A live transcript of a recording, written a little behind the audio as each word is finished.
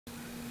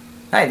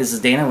Hi, this is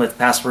Dana with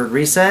Password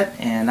Reset,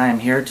 and I am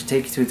here to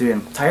take you through the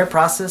entire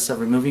process of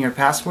removing your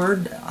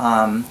password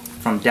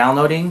from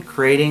downloading,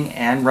 creating,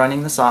 and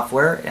running the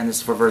software, and this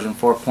is for version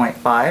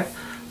 4.5,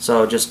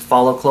 so just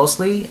follow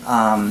closely. It's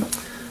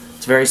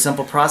a very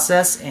simple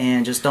process,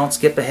 and just don't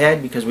skip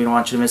ahead because we don't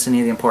want you to miss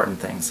any of the important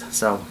things.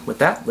 So with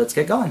that, let's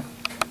get going.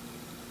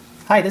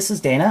 Hi, this is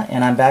Dana,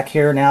 and I'm back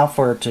here now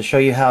to show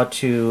you how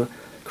to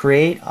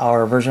create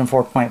our version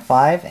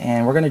 4.5,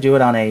 and we're going to do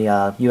it on a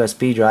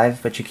USB drive,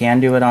 but you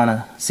can do it on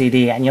a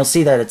CD, and you'll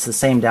see that it's the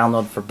same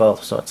download for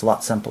both, so it's a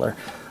lot simpler.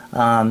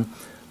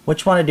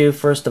 What you want to do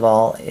first of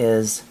all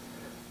is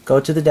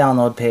go to the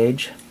download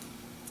page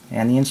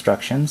and the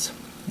instructions,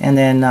 and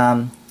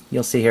then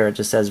you'll see here it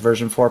just says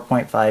version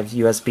 4.5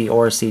 USB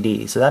or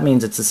CD, so that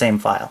means it's the same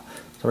file.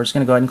 So we're just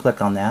going to go ahead and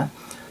click on that,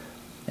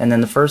 and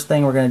then the first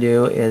thing we're going to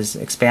do is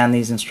expand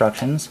these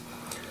instructions,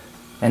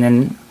 and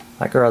then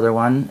like our other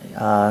one,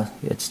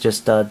 it's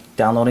just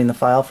downloading the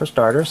file for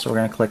starters, so we're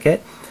going to click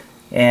it.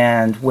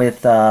 And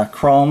with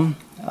Chrome,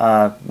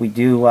 we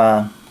do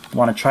want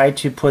to try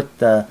to put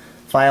the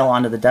file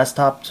onto the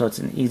desktop so it's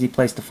an easy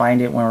place to find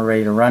it when we're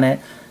ready to run it.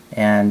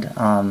 And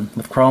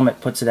with Chrome,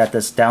 it puts it at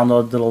this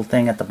download little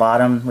thing at the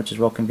bottom, which is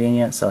real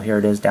convenient, so here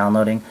it is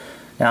downloading.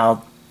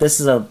 Now,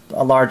 this is a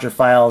larger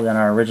file than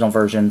our original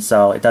version,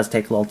 so it does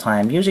take a little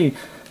time. Usually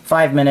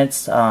 5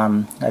 minutes.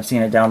 I've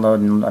seen it download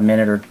in a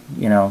minute or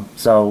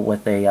so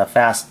with a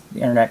fast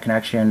internet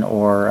connection,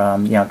 or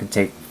it can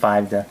take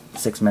 5 to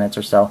 6 minutes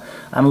or so.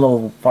 I'm a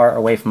little far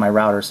away from my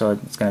router, so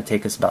it's going to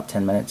take us about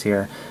 10 minutes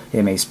here.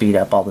 It may speed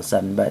up all of a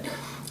sudden, but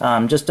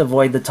just to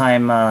avoid the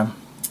time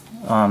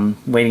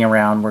waiting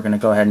around, we're going to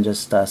go ahead and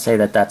just say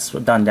that that's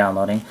done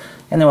downloading,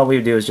 and then what we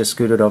would do is just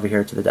scoot it over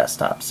here to the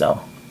desktop.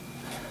 So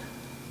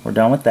we're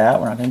done with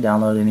that. We're not going to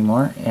download it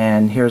anymore,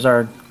 and here's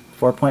our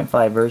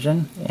 4.5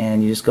 version,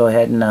 and you just go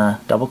ahead and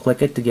double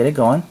click it to get it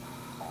going.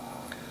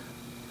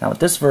 Now with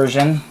this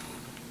version,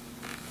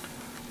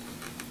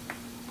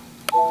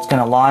 it's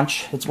going to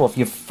launch. Well, if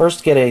you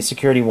first get a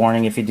security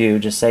warning, if you do,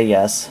 just say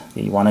yes,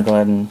 that you want to go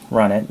ahead and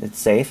run it. It's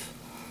safe.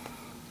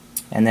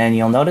 And then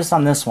you'll notice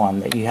on this one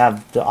that you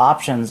have the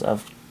options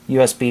of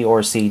USB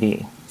or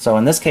CD. So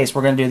in this case,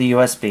 we're going to do the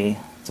USB.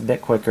 It's a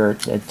bit quicker.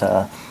 It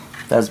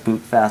does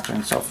boot faster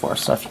and so forth.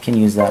 So if you can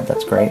use that,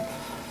 that's great.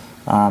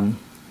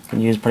 You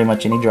can use pretty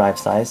much any drive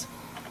size,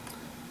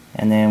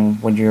 and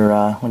then when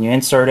you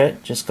insert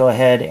it, just go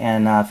ahead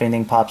and if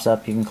anything pops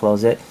up, you can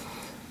close it.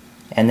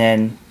 And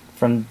then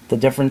from the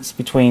difference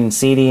between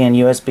CD and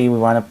USB, we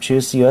want to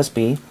choose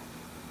USB,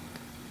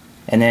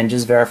 and then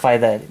just verify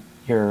that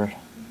your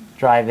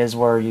drive is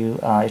where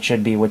it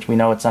should be, which we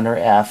know it's under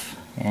F,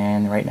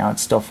 and right now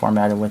it's still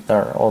formatted with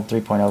our old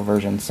 3.0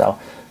 version, so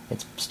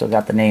it's still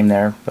got the name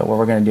there. But what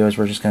we're going to do is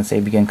we're just going to say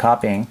begin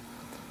copying.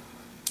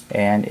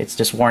 And it's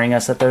just warning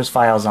us that there's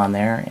files on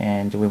there,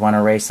 and do we want to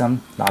erase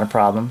them? Not a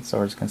problem, so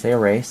we're just going to say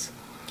erase.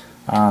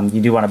 You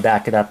do want to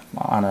back it up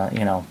on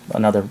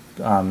another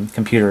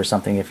computer or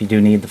something if you do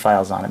need the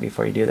files on it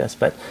before you do this.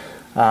 But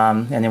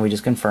and then we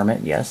just confirm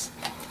it, yes.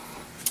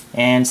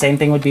 And same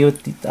thing would be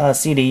with the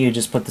CD. You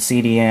just put the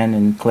CD in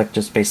and click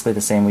just basically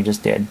the same we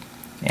just did.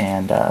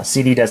 And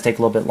CD does take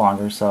a little bit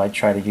longer, so I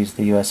try to use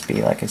the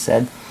USB like I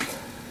said.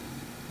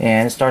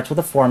 And it starts with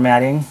the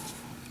formatting.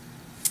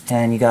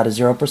 And you got a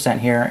 0%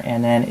 here,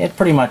 and then it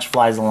pretty much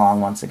flies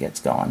along once it gets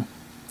going.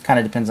 Kind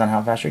of depends on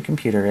how fast your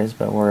computer is,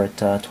 but we're at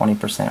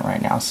 20%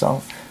 right now, so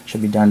it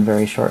should be done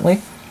very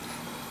shortly.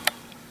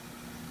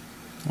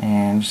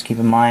 And just keep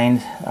in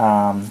mind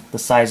the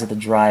size of the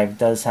drive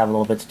does have a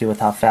little bit to do with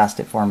how fast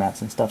it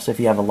formats and stuff. So if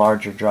you have a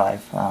larger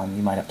drive,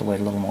 you might have to wait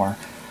a little more.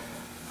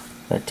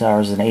 But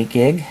ours is an 8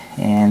 gig,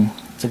 and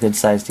it's a good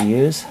size to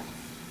use.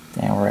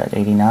 And we're at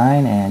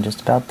 89 and just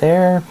about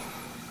there.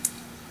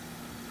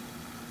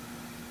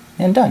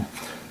 And done.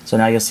 So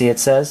now you'll see it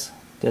says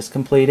disk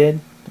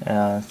completed.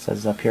 It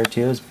says up here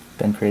too, has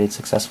been created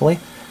successfully.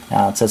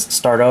 Now it says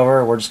start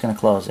over. We're just going to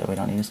close it. We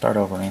don't need to start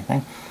over or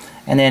anything.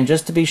 And then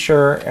just to be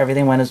sure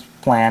everything went as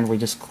planned, we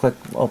just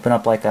open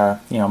up like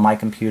a my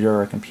computer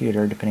or a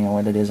computer, depending on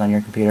what it is on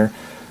your computer.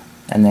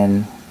 And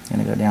then I'm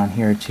going to go down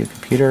here to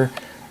computer,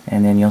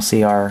 and then you'll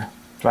see our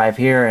drive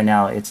here. And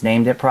now it's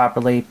named it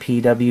properly,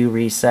 PW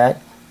Reset.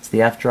 It's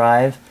the F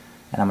drive,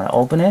 and I'm going to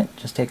open it.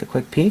 Just take a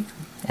quick peek.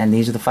 And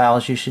these are the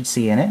files you should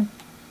see in it,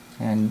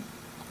 and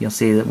you'll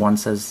see that one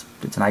says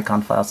it's an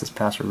icon file, says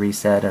password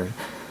reset or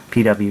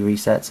PW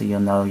reset, so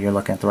you'll know you're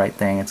looking at the right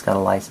thing. It's got a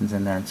license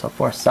in there and so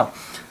forth. So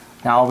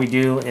now all we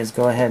do is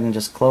go ahead and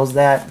just close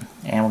that,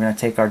 and we're going to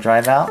take our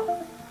drive out,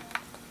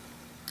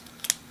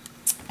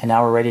 and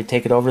now we're ready to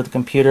take it over to the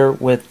computer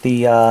with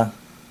the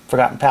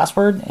forgotten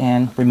password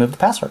and remove the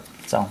password.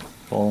 So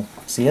we'll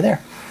see you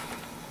there.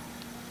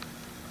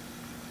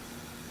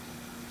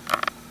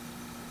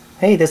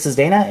 Hey, this is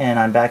Dana, and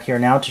I'm back here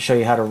now to show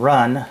you how to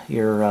run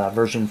your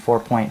version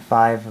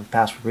 4.5 of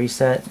Password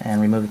Reset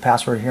and remove the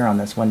password here on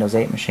this Windows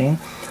 8 machine.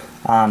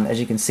 As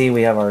you can see,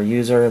 we have our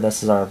user.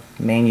 This is our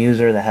main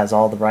user that has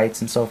all the rights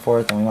and so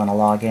forth, and we want to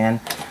log in.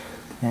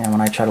 And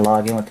when I try to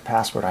log in with the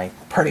password, I'm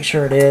pretty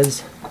sure it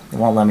is it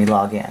won't let me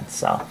log in.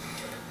 So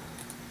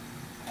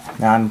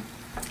now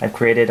I've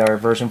created our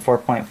version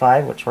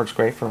 4.5, which works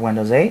great for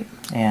Windows 8,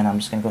 and I'm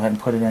just going to go ahead and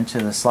put it into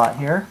the slot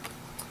here.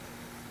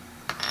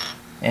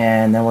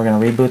 And then we're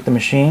going to reboot the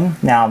machine.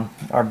 Now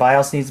our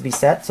BIOS needs to be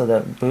set so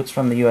that it boots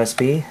from the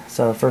USB.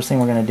 So the first thing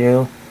we're going to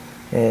do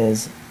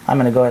is I'm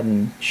going to go ahead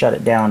and shut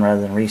it down rather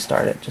than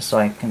restart it, just so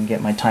I can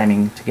get my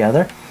timing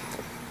together.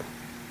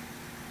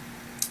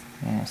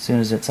 And as soon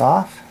as it's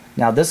off.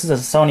 Now this is a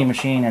Sony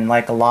machine, and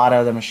like a lot of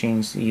other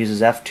machines, it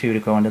uses F2 to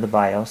go into the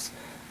BIOS.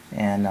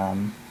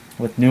 And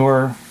with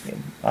newer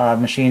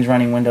machines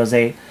running Windows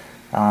 8,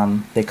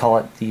 they call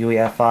it the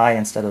UEFI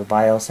instead of the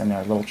BIOS, and they're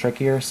a little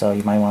trickier, so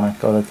you might want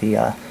to go to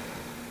the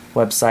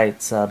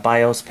website's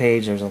BIOS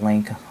page. There's a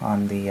link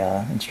on the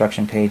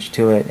instruction page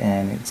to it,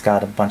 and it's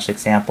got a bunch of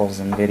examples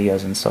and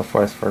videos and so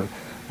forth for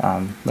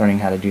learning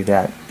how to do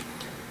that.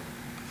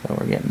 So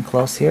we're getting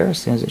close here as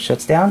soon as it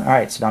shuts down.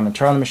 Alright, so now I'm going to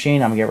turn on the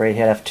machine. I'm going to get ready to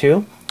hit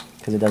F2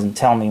 because it doesn't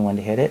tell me when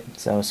to hit it.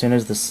 So as soon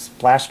as the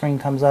splash screen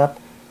comes up,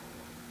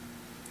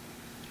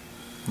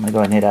 I'm going to go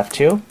ahead and hit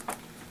F2.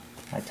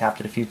 I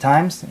tapped it a few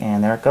times,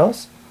 and there it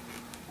goes.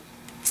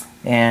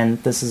 And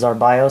this is our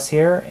BIOS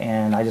here,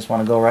 and I just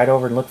want to go right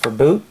over and look for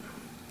boot.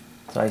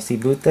 So I see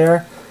boot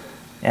there,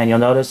 and you'll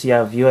notice you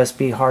have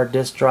USB hard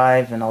disk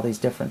drive and all these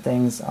different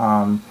things.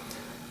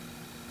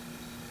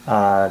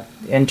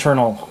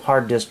 Internal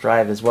hard disk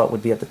drive is what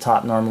would be at the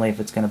top normally if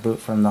it's going to boot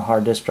from the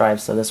hard disk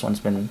drive, so this one's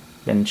been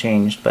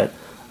changed. But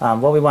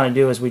what we want to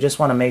do is we just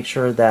want to make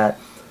sure that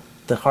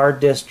the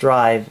hard disk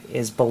drive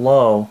is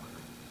below,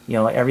 you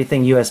know,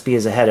 everything USB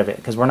is ahead of it,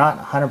 because we're not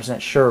 100%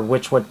 sure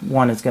which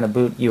one is going to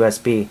boot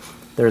USB.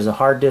 There's a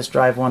hard disk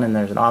drive one and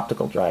there's an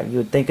optical drive. You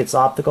would think it's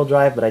optical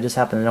drive, but I just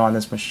happen to know on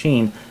this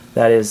machine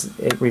that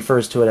it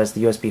refers to it as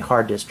the USB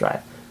hard disk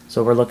drive.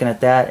 So we're looking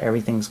at that,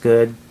 everything's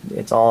good,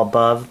 it's all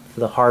above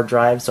the hard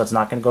drive, so it's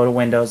not going to go to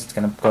Windows, it's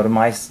going to go to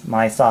my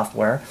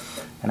software.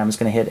 And I'm just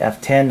going to hit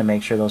F10 to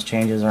make sure those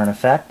changes are in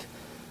effect,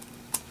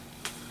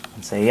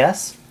 and say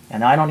yes.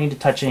 And now I don't need to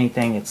touch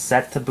anything, it's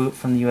set to boot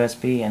from the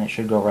USB, and it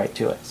should go right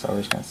to it. So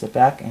we're just going to sit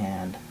back.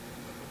 And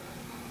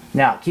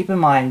now keep in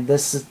mind,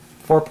 this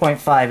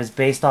 4.5 is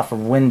based off of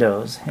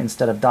Windows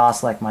instead of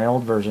DOS like my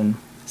old version,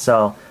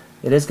 so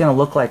it is going to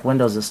look like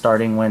Windows is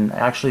starting when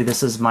actually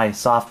this is my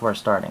software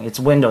starting. It's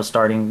Windows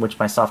starting, which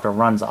my software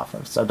runs off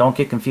of. So don't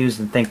get confused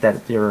and think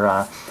that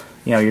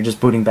you're just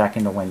booting back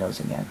into Windows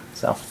again.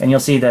 So, and you'll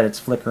see that it's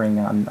flickering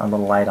on a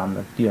little light on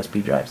the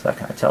USB drive, so that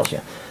kind of tells you.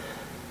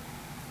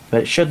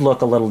 But it should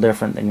look a little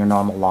different than your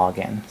normal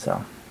login.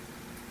 So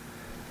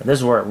this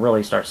is where it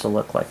really starts to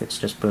look like it's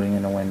just booting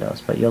into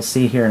Windows. But you'll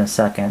see here in a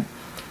second.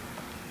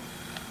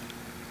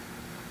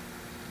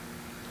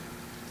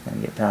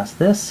 Gonna get past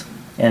this.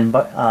 And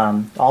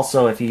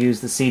also, if you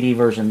use the CD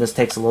version, this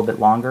takes a little bit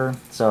longer.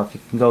 So if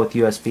you can go with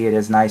USB, it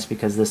is nice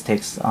because this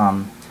takes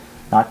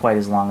not quite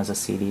as long as a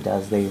CD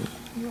does.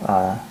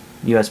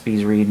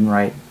 USBs read and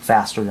write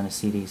faster than a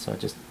CD, so it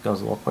just goes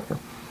a little quicker.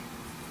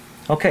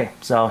 Okay,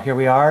 so here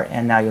we are,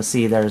 and now you'll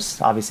see there's,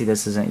 obviously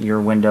this isn't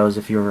your Windows.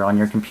 If you're on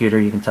your computer,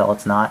 you can tell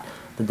it's not.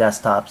 The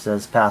desktop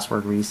says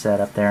password reset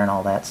up there and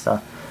all that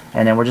stuff.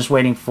 And then we're just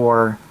waiting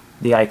for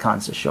the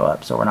icons to show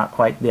up. So we're not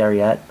quite there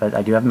yet, but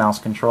I do have mouse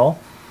control.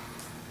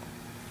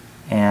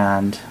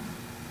 And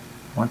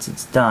once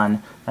it's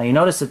done, now you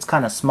notice it's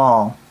kind of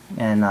small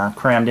and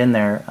crammed in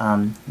there.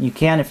 You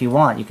can, if you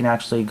want, you can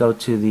actually go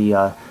to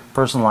the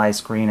personalized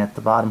screen at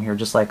the bottom here,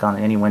 just like on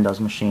any Windows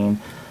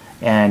machine,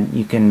 and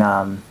you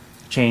can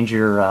change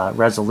your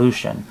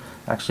resolution.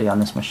 Actually, on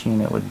this machine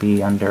it would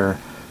be under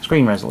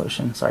screen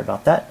resolution, sorry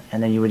about that,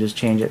 and then you would just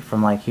change it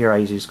from, like here I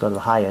usually just go to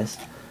the highest,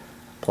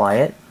 apply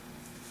it.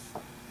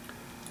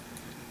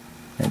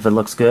 If it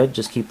looks good,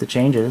 just keep the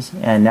changes.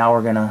 And now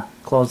we're going to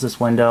close this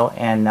window,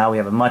 and now we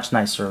have a much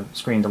nicer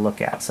screen to look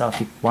at. So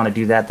if you want to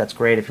do that, that's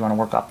great. If you want to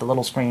work off the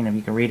little screen, if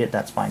you can read it,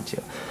 that's fine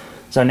too.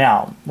 So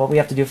now what we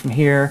have to do from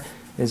here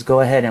is go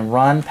ahead and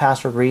run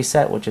password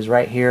reset, which is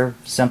right here,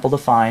 simple to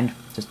find.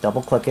 Just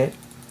double click it.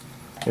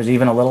 There's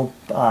even a little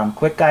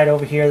quick guide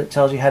over here that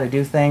tells you how to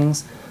do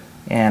things,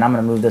 and I'm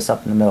going to move this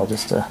up in the middle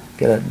just to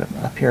get it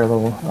up here a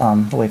little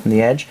away from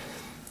the edge.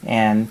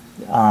 And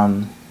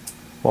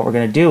what we're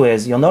going to do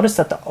is, you'll notice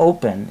that the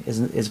open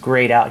is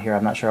grayed out here.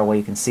 I'm not sure how well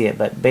you can see it,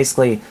 but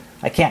basically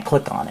I can't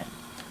click on it.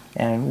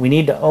 And we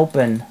need to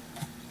open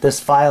this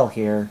file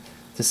here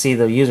to see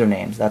the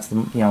usernames. That's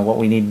what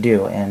we need to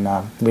do.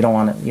 And we don't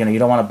want to, you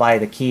don't want to buy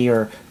the key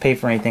or pay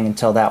for anything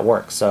until that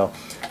works. So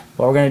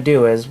what we're going to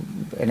do is,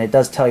 and it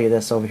does tell you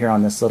this over here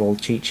on this little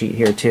cheat sheet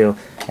here too,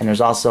 and there's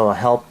also a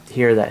help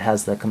here that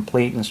has the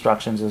complete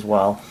instructions as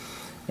well.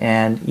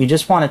 And you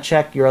just want to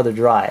check your other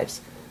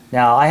drives.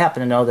 Now I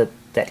happen to know that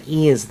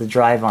E is the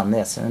drive on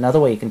this, and another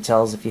way you can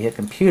tell is if you hit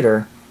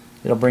computer,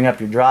 it'll bring up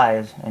your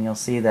drive, and you'll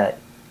see that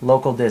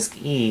local disk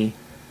E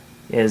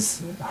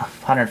is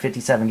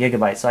 157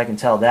 gigabytes, so I can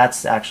tell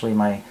that's actually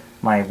my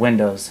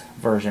Windows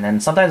version.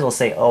 And sometimes it'll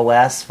say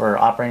OS for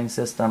operating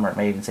system, or it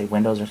may even say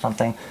Windows or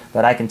something,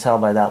 but I can tell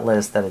by that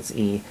list that it's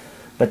E.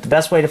 But the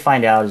best way to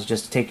find out is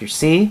just to take your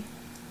C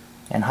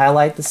and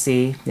highlight the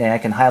C. Yeah, I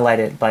can highlight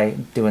it by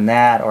doing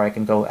that, or I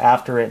can go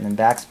after it and then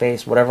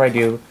backspace. Whatever I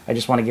do, I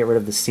just want to get rid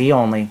of the C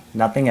only,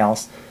 nothing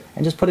else,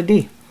 and just put a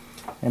D.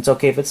 And it's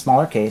okay if it's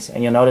smaller case.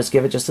 And you'll notice,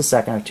 give it just a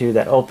second or two,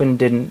 that open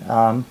didn't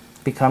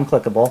become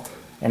clickable.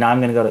 And now I'm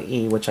going to go to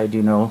E, which I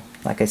do know,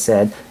 like I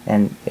said,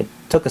 and it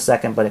took a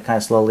second, but it kind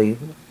of slowly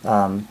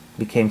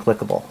became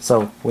clickable.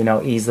 So we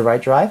know E is the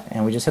right drive,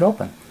 and we just hit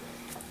open.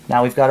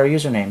 Now we've got our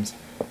usernames,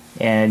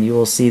 and you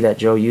will see that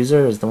Joe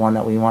User is the one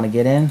that we want to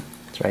get in.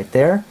 It's right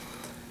there.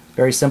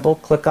 Very simple.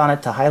 Click on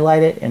it to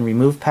highlight it, and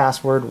remove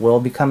password will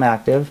become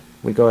active.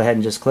 We go ahead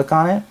and just click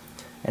on it,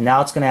 and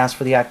now it's going to ask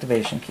for the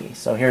activation key.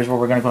 So here's where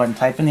we're going to go ahead and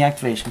type in the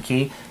activation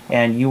key,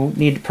 and you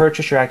need to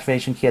purchase your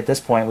activation key at this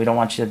point. We don't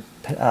want you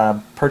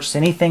to purchase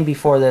anything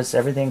before this.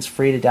 Everything's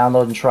free to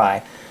download and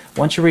try.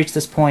 Once you reach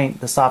this point,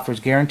 the software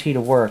is guaranteed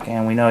to work,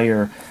 and we know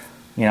you're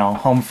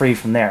home free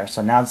from there.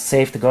 So now it's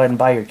safe to go ahead and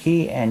buy your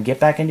key and get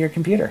back into your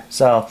computer.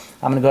 So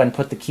I'm going to go ahead and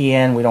put the key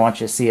in. We don't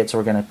want you to see it, so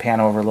we're going to pan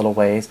over a little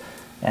ways,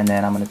 and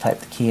then I'm going to type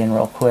the key in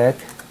real quick,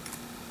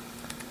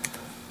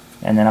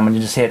 and then I'm going to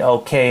just hit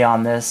OK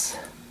on this,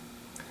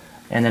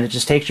 and then it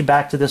just takes you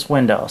back to this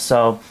window.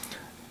 So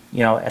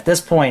at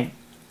this point,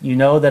 you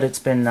know that it's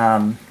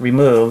been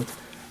removed,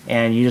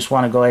 and you just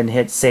want to go ahead and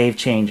hit Save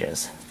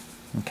Changes.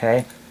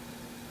 Okay,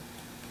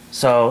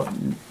 so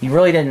you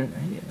really didn't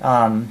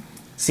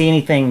see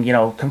anything,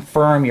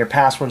 confirm your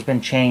password's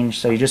been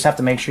changed, so you just have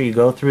to make sure you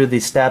go through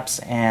these steps,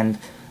 and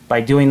by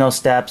doing those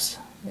steps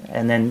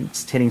and then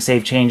hitting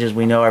Save Changes,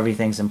 we know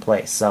everything's in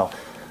place. So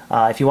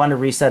if you want to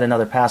reset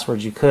another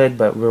password, you could,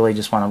 but really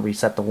just want to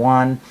reset the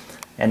one,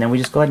 and then we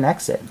just go ahead and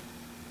exit.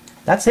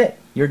 That's it.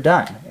 You're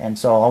done. And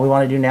so all we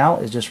want to do now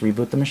is just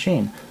reboot the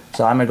machine.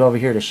 So I'm going to go over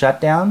here to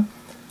Shutdown,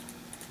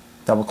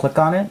 double click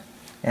on it,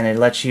 and it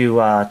lets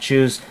you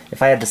choose.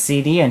 If I had the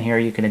CD in here,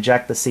 you can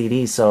eject the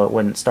CD so it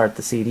wouldn't start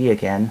the CD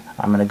again.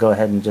 I'm going to go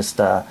ahead and just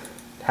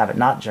have it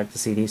not eject the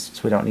CD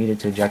since we don't need it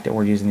to eject it.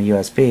 We're using the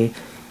USB.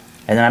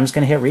 And then I'm just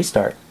going to hit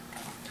Restart.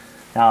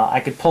 Now I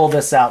could pull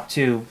this out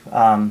too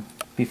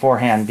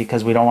beforehand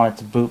because we don't want it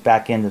to boot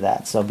back into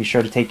that. So be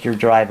sure to take your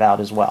drive out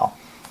as well.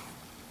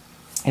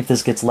 If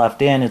this gets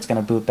left in, it's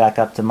going to boot back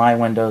up to my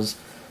Windows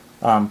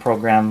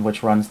program,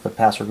 which runs the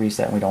password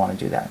reset, and we don't want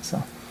to do that.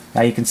 So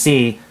now you can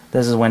see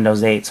this is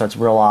Windows 8, so it's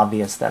real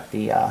obvious that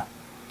the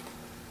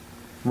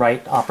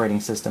right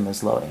operating system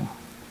is loading.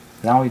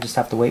 Now we just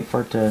have to wait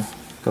for it to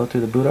go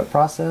through the boot up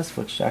process,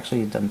 which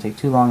actually doesn't take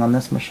too long on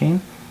this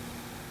machine.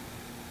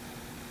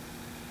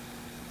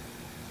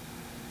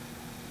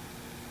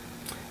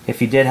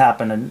 If you did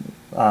happen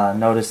to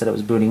notice that it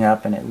was booting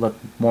up and it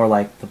looked more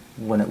like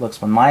when it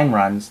looks when mine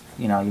runs,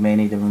 you may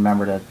need to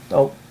remember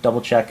to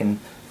double check and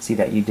see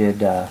that you did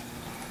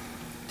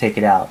take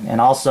it out.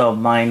 And also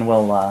mine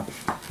will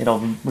it'll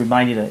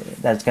remind you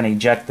that it's going to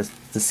eject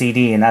the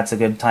CD, and that's a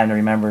good time to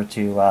remember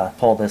to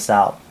pull this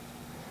out.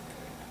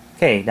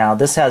 Okay, now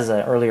this has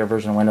an earlier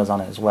version of Windows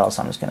on it as well,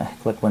 so I'm just going to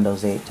click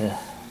Windows 8 to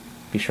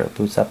be sure it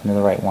boots up into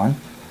the right one.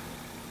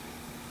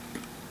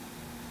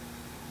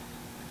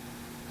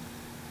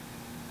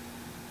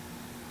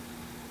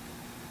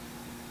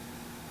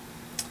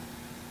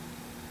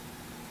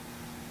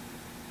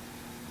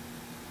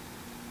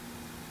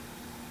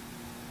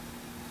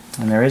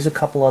 And there is a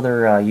couple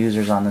other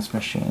users on this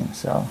machine,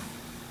 so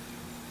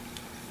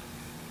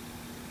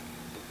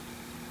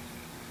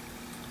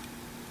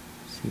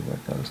see where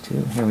it goes to.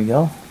 Here we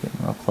go,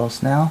 getting real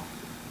close now.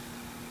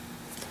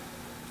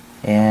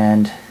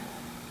 And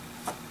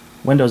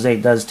Windows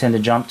 8 does tend to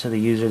jump to the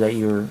user that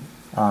you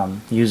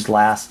used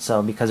last,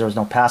 so because there was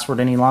no password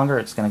any longer,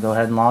 it's going to go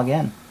ahead and log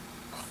in.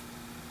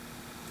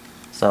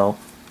 So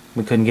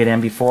we couldn't get in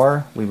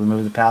before, we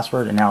removed the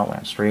password, and now it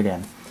went straight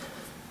in.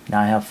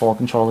 Now I have full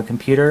control of the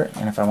computer,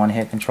 and if I want to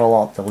hit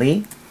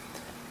Control-Alt-Delete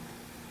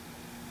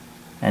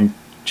and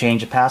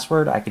change a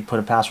password, I could put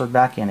a password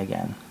back in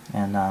again.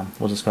 And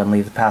we'll just go ahead and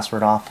leave the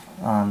password off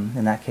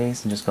in that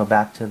case, and just go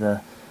back to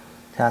the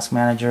Task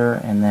Manager,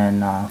 and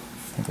then I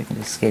think we can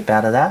just escape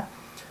out of that.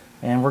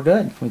 And we're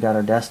good. We got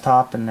our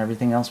desktop and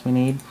everything else we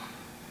need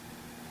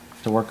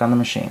to work on the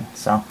machine.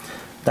 So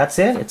that's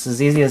it. It's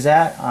as easy as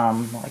that.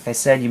 Like I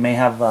said, you may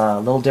have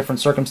little different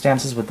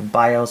circumstances with the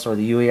BIOS or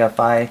the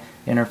UEFI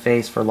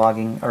interface for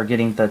logging or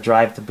getting the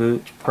drive to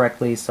boot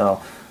correctly.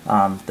 So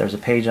there's a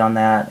page on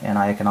that, and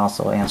I can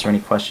also answer any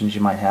questions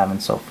you might have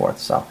and so forth.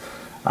 So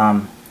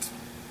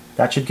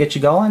that should get you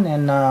going,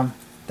 and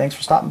thanks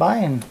for stopping by,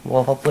 and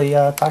we'll hopefully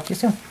talk to you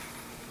soon.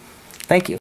 Thank you.